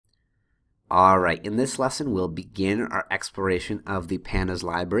Alright, in this lesson we'll begin our exploration of the pandas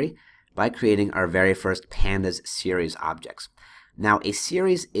library by creating our very first pandas series objects. Now a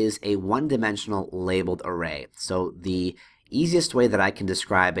series is a one-dimensional labeled array, so the easiest way that I can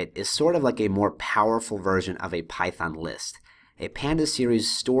describe it is sort of like a more powerful version of a Python list. A pandas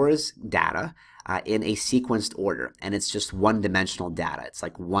series stores data in a sequenced order, and it's just one-dimensional data. It's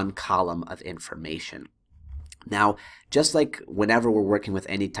like one column of information. Now, just like whenever we're working with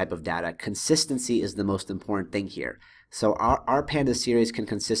any type of data, consistency is the most important thing here. So our pandas series can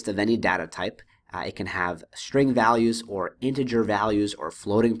consist of any data type. It can have string values or integer values or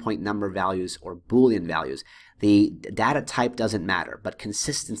floating point number values or Boolean values. The data type doesn't matter, but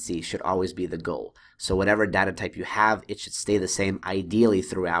consistency should always be the goal. So whatever data type you have, it should stay the same ideally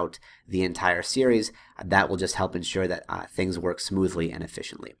throughout the entire series. That will just help ensure that things work smoothly and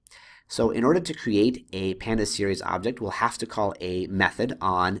efficiently. So in order to create a pandas series object, we'll have to call a method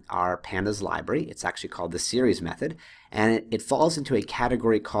on our pandas library. It's actually called the series method, and it falls into a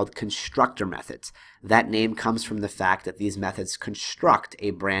category called constructor methods. That name comes from the fact that these methods construct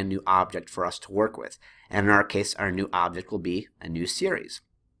a brand new object for us to work with. And in our case, our new object will be a new series.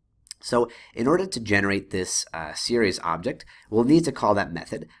 So in order to generate this series object, we'll need to call that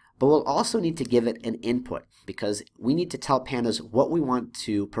method. But we'll also need to give it an input because we need to tell pandas what we want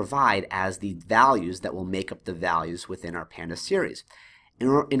to provide as the values that will make up the values within our pandas series.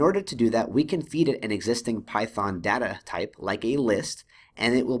 In order to do that, we can feed it an existing Python data type like a list,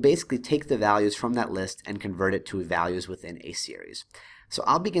 and it will basically take the values from that list and convert it to values within a series. So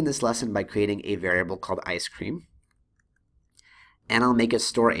I'll begin this lesson by creating a variable called ice cream, and I'll make it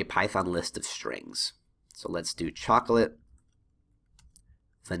store a Python list of strings. So let's do chocolate,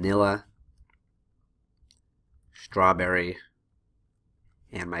 vanilla, strawberry,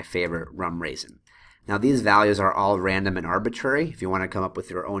 and my favorite, rum raisin. Now these values are all random and arbitrary. If you want to come up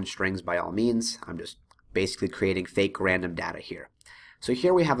with your own strings, by all means. I'm just basically creating fake random data here. So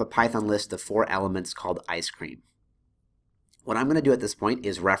here we have a Python list of 4 elements called ice cream. What I'm going to do at this point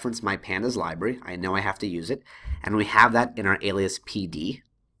is reference my pandas library. I know I have to use it, and we have that in our alias PD.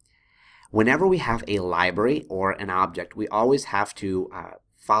 Whenever we have a library or an object, we always have to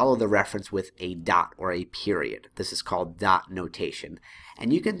follow the reference with a dot or a period. This is called dot notation.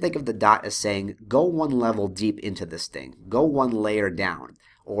 And you can think of the dot as saying, go one level deep into this thing, go one layer down,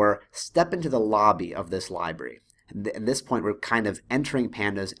 or step into the lobby of this library. At this point, we're kind of entering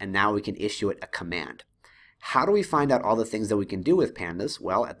pandas, and now we can issue it a command. How do we find out all the things that we can do with pandas?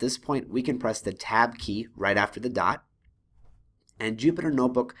 Well, at this point, we can press the tab key right after the dot, and Jupyter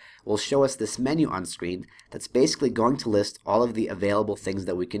Notebook will show us this menu on screen that's basically going to list all of the available things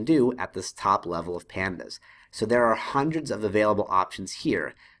that we can do at this top level of pandas. So there are hundreds of available options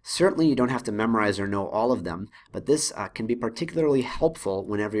here. Certainly you don't have to memorize or know all of them, but this can be particularly helpful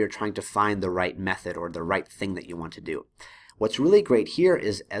whenever you're trying to find the right method or the right thing that you want to do. What's really great here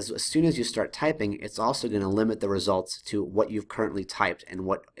is as soon as you start typing, it's also going to limit the results to what you've currently typed and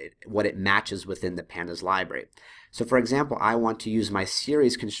what it matches within the pandas library. So for example, I want to use my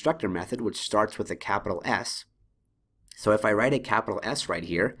series constructor method, which starts with a capital S. So if I write a capital S right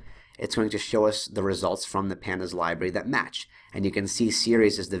here, it's going to show us the results from the pandas library that match. And you can see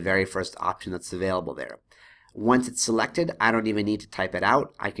series is the very first option that's available there. Once it's selected, I don't even need to type it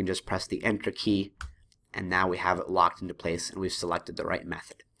out. I can just press the enter key, and now we have it locked into place and we've selected the right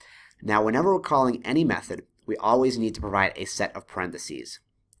method. Now whenever we're calling any method, we always need to provide a set of parentheses.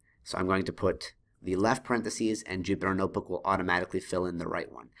 So I'm going to put the left parentheses, and Jupyter Notebook will automatically fill in the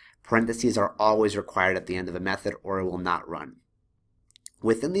right one. Parentheses are always required at the end of a method or it will not run.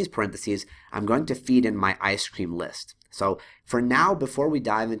 Within these parentheses, I'm going to feed in my ice cream list. So for now, before we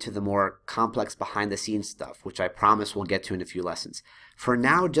dive into the more complex behind the scenes stuff, which I promise we'll get to in a few lessons, for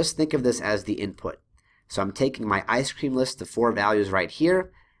now just think of this as the input. So I'm taking my ice cream list of 4 values right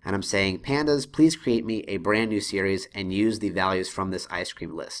here, and I'm saying, pandas, please create me a brand new series and use the values from this ice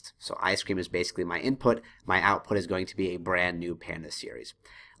cream list. So ice cream is basically my input. My output is going to be a brand new pandas series.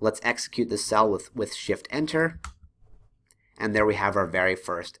 Let's execute this cell with Shift Enter, and there we have our very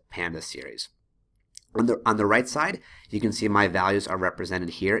first pandas series. On the right side, you can see my values are represented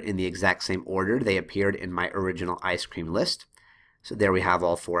here in the exact same order they appeared in my original ice cream list. So there we have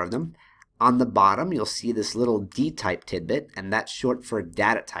all 4 of them. On the bottom, you'll see this little D-type tidbit, and that's short for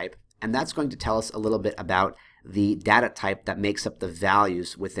data type, and that's going to tell us a little bit about the data type that makes up the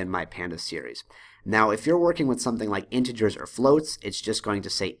values within my pandas series. Now, if you're working with something like integers or floats, it's just going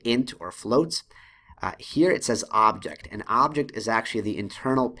to say int or floats. Here it says object, and object is actually the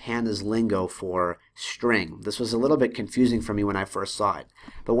internal pandas lingo for string. This was a little bit confusing for me when I first saw it,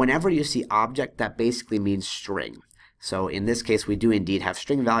 but whenever you see object, that basically means string. So in this case, we do indeed have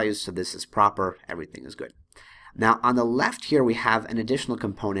string values, so this is proper, everything is good. Now on the left here, we have an additional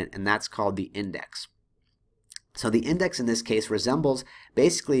component, and that's called the index. So the index in this case resembles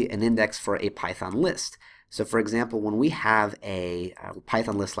basically an index for a Python list. So for example, when we have a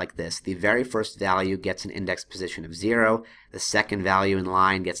Python list like this, the very first value gets an index position of 0, the second value in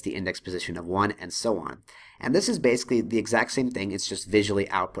line gets the index position of 1, and so on. And this is basically the exact same thing, it's just visually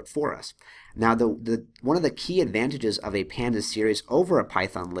output for us. Now one of the key advantages of a PANDAS series over a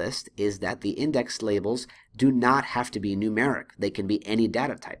Python list is that the index labels do not have to be numeric. They can be any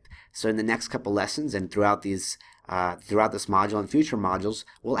data type. So in the next couple lessons and throughout this module and future modules,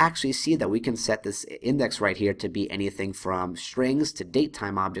 we'll actually see that we can set this index right here to be anything from strings to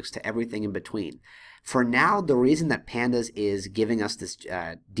datetime objects to everything in between. For now, the reason that PANDAS is giving us this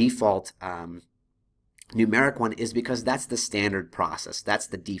default numeric one is because that's the standard process. That's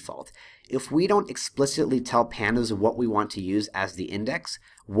the default. If we don't explicitly tell PANDAS what we want to use as the index,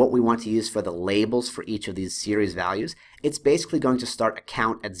 what we want to use for the labels for each of these series values, it's basically going to start a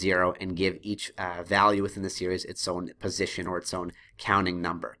count at 0 and give each value within the series its own position or its own counting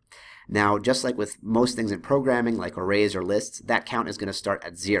number. Now, just like with most things in programming, like arrays or lists, that count is going to start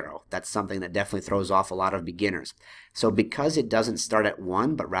at 0. That's something that definitely throws off a lot of beginners. So because it doesn't start at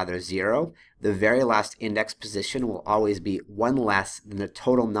 1, but rather 0, the very last index position will always be 1 less than the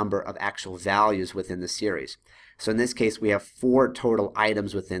total number of actual values within the series. So in this case, we have 4 total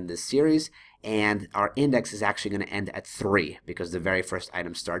items within this series, and our index is actually going to end at 3, because the very first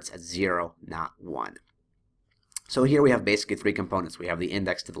item starts at 0, not 1. So here we have basically 3 components. We have the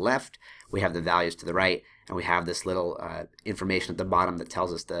index to the left, we have the values to the right, and we have this little information at the bottom that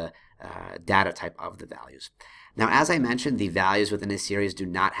tells us the data type of the values. Now, as I mentioned, the values within a series do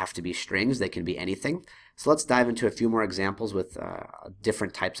not have to be strings. They can be anything. So let's dive into a few more examples with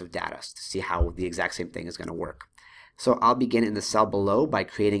different types of data to see how the exact same thing is going to work. So I'll begin in the cell below by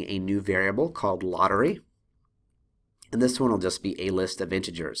creating a new variable called lottery. And this one will just be a list of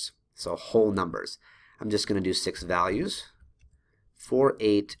integers, so whole numbers. I'm just going to do 6 values, 4,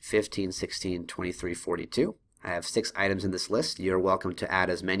 8, 15, 16, 23, 42. I have 6 items in this list. You're welcome to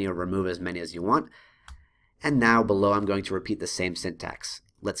add as many or remove as many as you want. And now below I'm going to repeat the same syntax.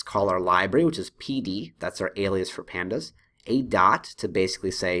 Let's call our library, which is PD, that's our alias for pandas, a dot to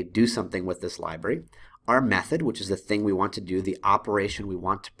basically say do something with this library, our method, which is the thing we want to do, the operation we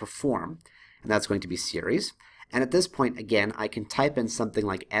want to perform, and that's going to be series. And at this point, again, I can type in something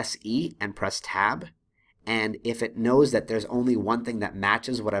like SE and press tab. And if it knows that there's only one thing that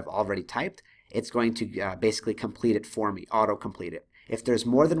matches what I've already typed, it's going to basically complete it for me, auto-complete it. If there's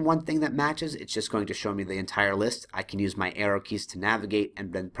more than one thing that matches, it's just going to show me the entire list. I can use my arrow keys to navigate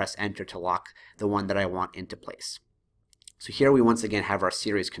and then press enter to lock the one that I want into place. So here we once again have our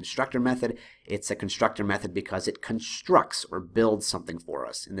series constructor method. It's a constructor method because it constructs or builds something for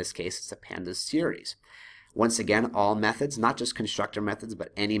us. In this case, it's a pandas series. Once again, all methods, not just constructor methods,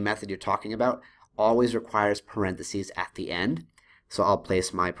 but any method you're talking about, always requires parentheses at the end. So I'll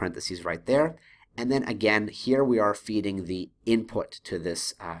place my parentheses right there. And then again, here we are feeding the input to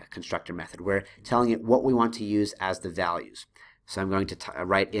this constructor method. We're telling it what we want to use as the values. So I'm going to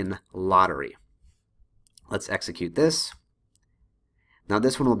write in lottery. Let's execute this. Now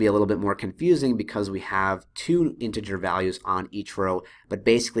this one will be a little bit more confusing because we have 2 integer values on each row, but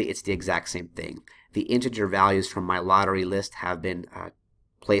basically it's the exact same thing. The integer values from my lottery list have been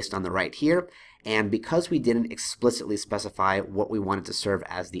placed on the right here, and because we didn't explicitly specify what we wanted to serve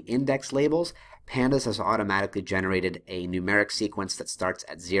as the index labels, PANDAS has automatically generated a numeric sequence that starts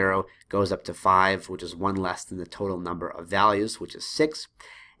at 0, goes up to 5, which is 1 less than the total number of values, which is 6.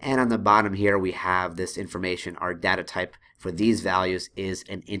 And on the bottom here we have this information. Our data type for these values is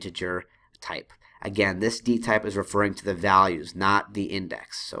an integer type. Again, this D type is referring to the values, not the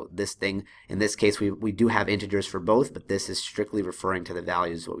index. So this thing, in this case, we do have integers for both, but this is strictly referring to the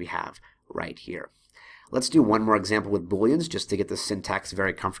values what we have right here. Let's do one more example with booleans just to get the syntax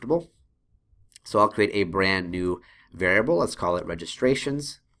very comfortable. So I'll create a brand new variable. Let's call it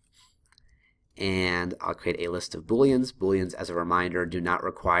registrations. And I'll create a list of booleans. Booleans, as a reminder, do not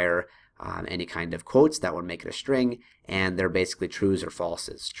require any kind of quotes. That would make it a string. And they're basically trues or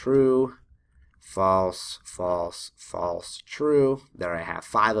falses. True, false, false, false, true. There I have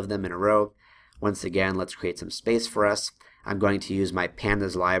 5 of them in a row. Once again, let's create some space for us. I'm going to use my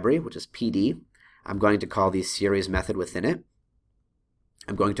pandas library, which is PD. I'm going to call the series method within it.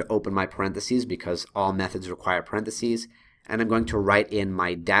 I'm going to open my parentheses because all methods require parentheses. And I'm going to write in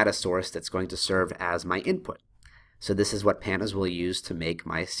my data source that's going to serve as my input. So this is what pandas will use to make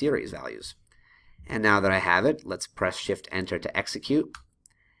my series values. And now that I have it, let's press Shift Enter to execute.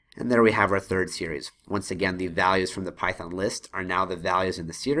 And there we have our third series. Once again, the values from the Python list are now the values in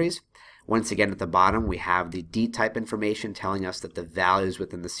the series. Once again, at the bottom, we have the D-type information telling us that the values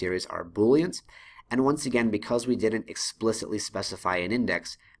within the series are Booleans. And once again, because we didn't explicitly specify an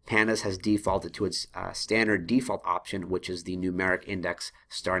index, Pandas has defaulted to its standard default option, which is the numeric index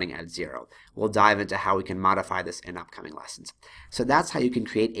starting at 0. We'll dive into how we can modify this in upcoming lessons. So that's how you can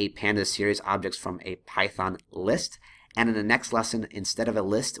create a Pandas series objects from a Python list. And in the next lesson, instead of a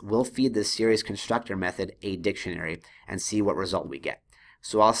list, we'll feed the series constructor method a dictionary and see what result we get.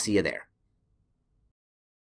 So I'll see you there.